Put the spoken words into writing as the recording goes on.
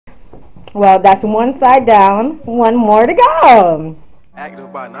Well, that's one side down. One more to go.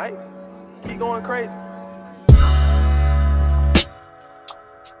 Active by night? Keep going crazy.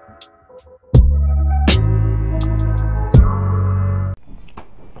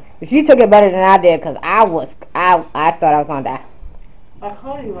 She took it better than I did because I thought I was gonna die. I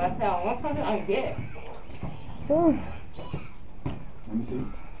told you, I found one person I get. Let me see.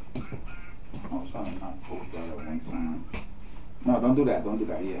 I was trying to not focus that at one time. No, don't do that. Don't do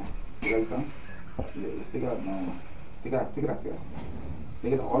that. Yeah. Stick out your tongue. Yeah, stick out. No. Stick out. Stick it out. Stick it out.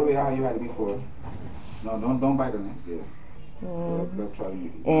 Stick it all the way out how you had it before. No, don't bite on it. Yeah.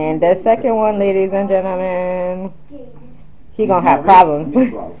 And the second one, ladies and gentlemen, he gonna have problems.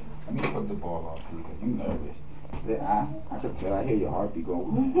 Let me put the ball off you because you're nervous. I should tell. I hear your heartbeat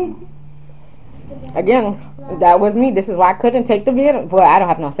going. Again, that was me. This is why I couldn't take the Venom. Well, I don't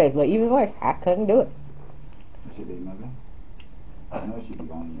have no space, but even worse, I couldn't do it. What's your baby mother? I know she'd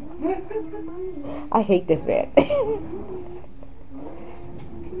be on you. I hate this bed.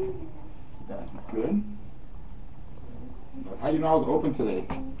 That's good. That's how you know I was open today.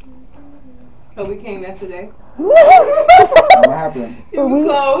 So we came yesterday. What happened? It was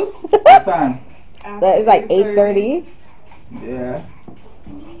closed. What time? That is like 8:30. Yeah.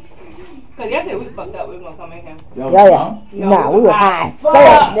 Cause yesterday we fucked up. We was gonna come in here. Yeah. Nah, we were high as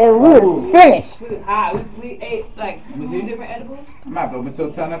fuck. Then we was finished. We was high. We ate like 2 different edibles. I'm not open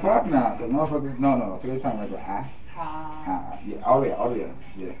until 10 o'clock now. Cause motherfuckers, no. So it's time like high. Yeah, all the way.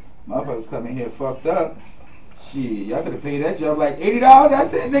 Yeah. Motherfuckers coming here fucked up. Shit, y'all could have paid that job like $80.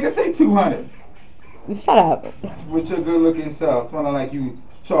 That's it, nigga. Take $200. Shut up. With your good looking self, smelling like you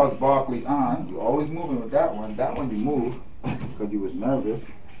Charles Barkley. You always moving with that one. That one you moved because you was nervous.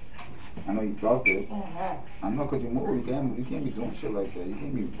 I know you felt it. I know because you moved. You can't be doing shit like that. You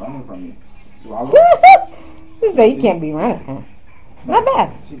can't be running from me. Swallow. You say you can't be running. Not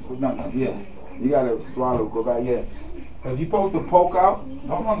bad. No, yeah. You gotta swallow. Go back, yeah. If you supposed to poke out,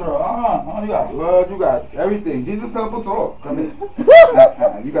 no on, girl. You got blood. You got everything. Jesus help us all. Come here.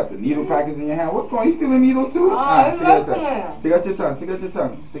 You got the needle package in your hand. What's going on? You stealing needles too? Stick out your tongue. Stick out your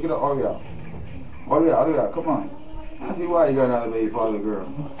tongue. Stick it all the way out. All the way out. Come on. I see why you got another baby father, girl.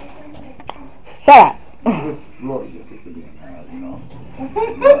 Shut up. This Lord, your sister being mad, you know.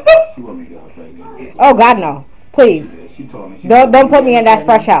 She want me to get her pregnant. Oh God, no. Please. She told me. Don't put me in that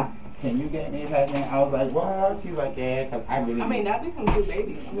fresh house. Can you get me pregnant? I was like, what? She's like, yeah, because I really. I mean, that'd be some good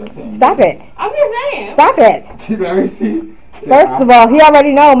babies. Stop it. I'm just saying. Stop it. Let me see. First of all, he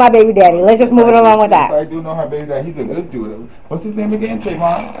already know my baby daddy. Let's just move it along with that. I do know her baby daddy. He's a good dude. What's his name again?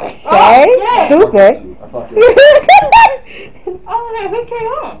 Trayvon? Say? Stupid. Oh, man, who came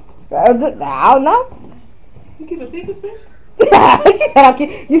on? I don't know. You keep a secret, bitch? She said,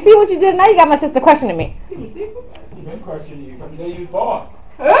 okay. You see what you did? Now you got my sister questioning me. Keep a secret? She's been questioning you from the day you thought.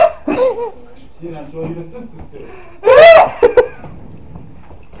 She's not sure you the sister still.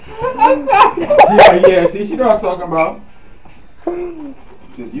 I'm sorry. Yeah, see, she know what I'm talking about.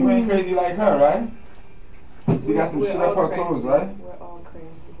 You ain't crazy like her, right? She got some shit up her clothes, right? We're all crazy.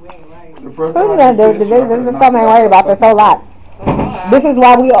 We ain't right. The first This time is something I worry about this whole lot. This is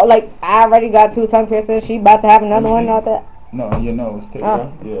why we all, like, I already got 2 tongue piercings. She about to have another one, not that. No, your nose. Take it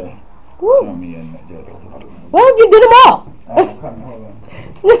out. Yeah. Woo. Show me in that jet. Well, you did them all. Come hold on.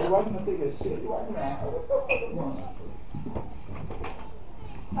 You watching the thing as shit. You watching that?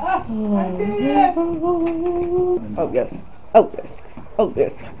 Oh, yes. Oh, yes. Oh,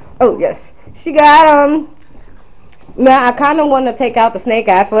 yes. Oh, yes. She got, now, I kind of want to take out the snake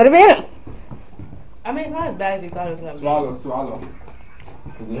eyes for the Venom. I mean, it's not as bad as you thought it was going to be. Swallow.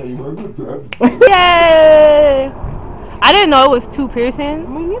 Yeah, you were good. Yay! I didn't know it was 2 piercings.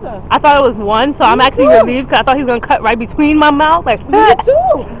 Me neither. I thought it was 1, so I'm actually relieved because I thought he was going to cut right between my mouth. Like, Me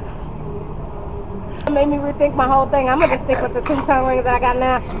too. It made me rethink my whole thing. I'm going to stick with the 2 tongue rings that I got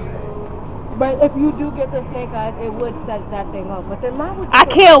now. But if you do get the snake eyes, it would set that thing off. But then mine would. I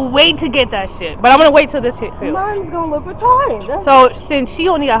can't wait to get that shit. But I'm going to wait till this shit heals. Mine's going to look retarded. So, since she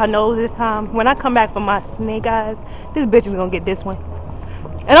only got her nose this time, when I come back for my snake eyes, this bitch is going to get this one.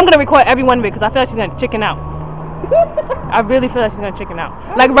 And I'm going to record every one of it because I feel like she's going to chicken out. I really feel like she's going to chicken out.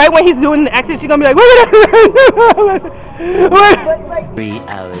 Like, right when he's doing the accent, she's going to be like, 3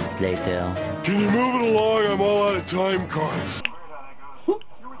 hours later. Can you move it along? I'm all out of time cards.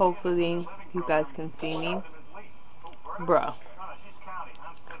 Hopefully, you guys can see me. Bruh.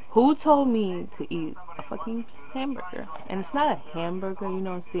 Who told me to eat a fucking hamburger? And it's not a hamburger, you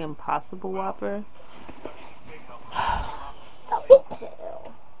know, it's the Impossible Whopper.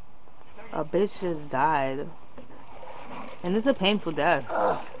 A bitch just died. And it's a painful death.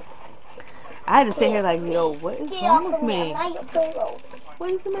 I had to sit here like, yo, what is wrong with me? What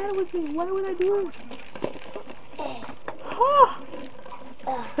is the matter with me? Why would I do this?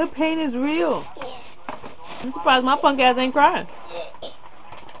 The pain is real. I'm surprised my punk ass ain't crying.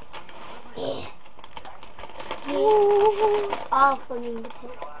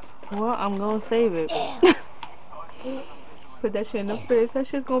 Well, I'm gonna save it. Put that shit in the fridge. That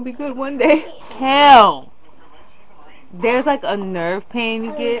shit's gonna be good one day. Hell, there's like a nerve pain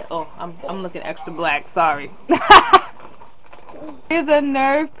you get. Oh, I'm looking extra black. Sorry. There's a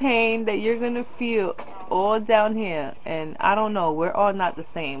nerve pain that you're gonna feel all down here, and I don't know. We're all not the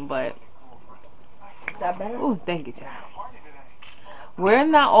same, but. Is that better? Oh, thank you, child. We're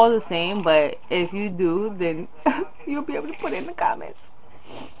not all the same, but if you do, then you'll be able to put it in the comments.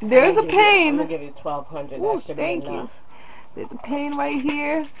 There's a pain. I'm gonna give you 1,200. Ooh, That should be thank enough. you. There's a pain right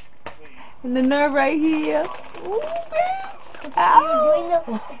here, and the nerve right here. Ooh, bitch! Ow!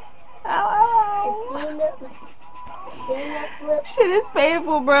 Ow! Ow! Shit is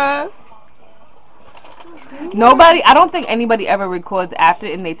painful, bruh. Nobody, I don't think anybody ever records after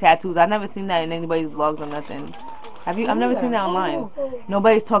in their tattoos. I've never seen that in anybody's vlogs or nothing. Have you? I've never seen that online.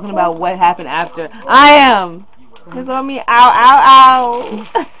 Nobody's talking about what happened after. I am. It's on me. Ow, ow,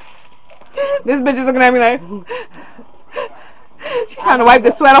 ow. This bitch is looking at me like. She's trying to wipe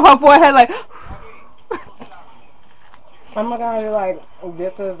the sweat off her forehead like. Oh my god, you're like,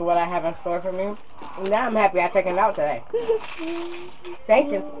 this is what I have in store for me. Now I'm happy I took it out today.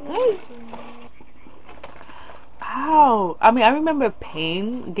 Thank you. Ow. I mean, I remember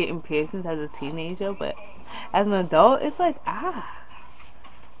pain getting piercings as a teenager, but as an adult, it's like, ah.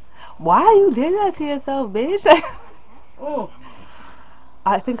 Why you did that to yourself, bitch?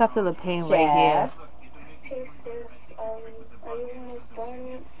 I think I feel the pain right here.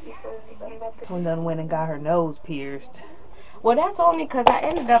 When done went and got her nose pierced. Well, that's only because I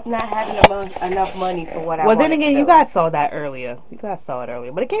ended up not having enough money for what I wanted. Well, then again, you guys saw that earlier. You guys saw it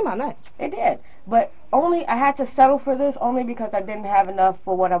earlier, but it came out nice. It did. But only I had to settle for this only because I didn't have enough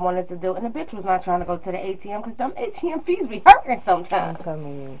for what I wanted to do. And the bitch was not trying to go to the ATM because them ATM fees be hurting sometimes. I'm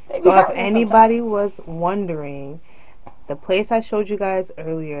telling you. They be So if hurting anybody sometimes. was wondering, the place I showed you guys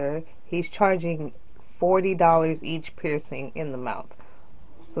earlier, he's charging $40 each piercing in the mouth.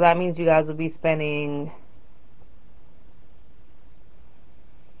 So that means you guys will be spending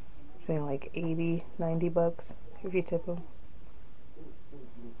like 80, 90 bucks if you tip him.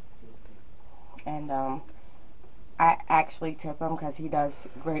 And I actually tip him because he does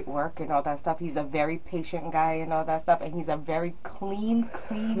great work and all that stuff. He's a very patient guy and all that stuff, and he's a very clean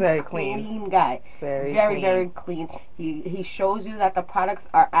guy. Very clean. He shows you that the products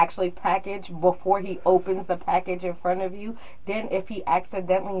are actually packaged before he opens the package in front of you. Then if he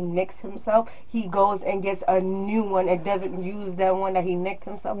accidentally nicks himself, he goes and gets a new one and doesn't use that one that he nicked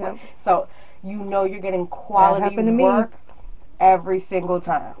himself with. So you know you're getting quality work every single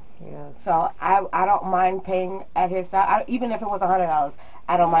time. Yes. So I don't mind paying at his shop. Even if it was $100,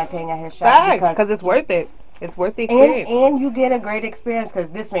 I don't mind paying at his shop. Facts, because it's worth it. It's worth the experience. And you get a great experience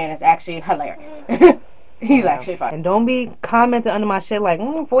because this man is actually hilarious. He's actually fun. And don't be commenting under my shit like,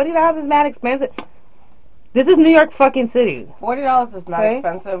 $40 is mad expensive. This is New York fucking City. $40 is not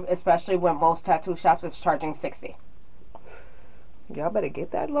expensive, especially when most tattoo shops is charging $60. Y'all better get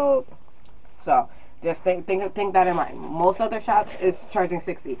that low. So just think that in mind. Most other shops is charging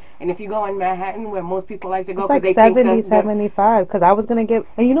 $60, and if you go in Manhattan, where most people like to go, it's like they 70, 75. Because I was gonna get,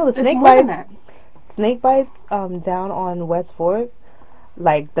 and you know the snake bites down on West 4th.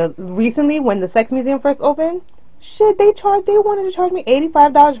 Like recently when the sex museum first opened, shit, they wanted to charge me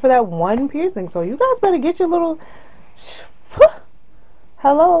 $85 for that one piercing. So you guys better get your little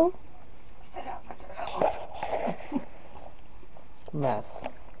hello mess.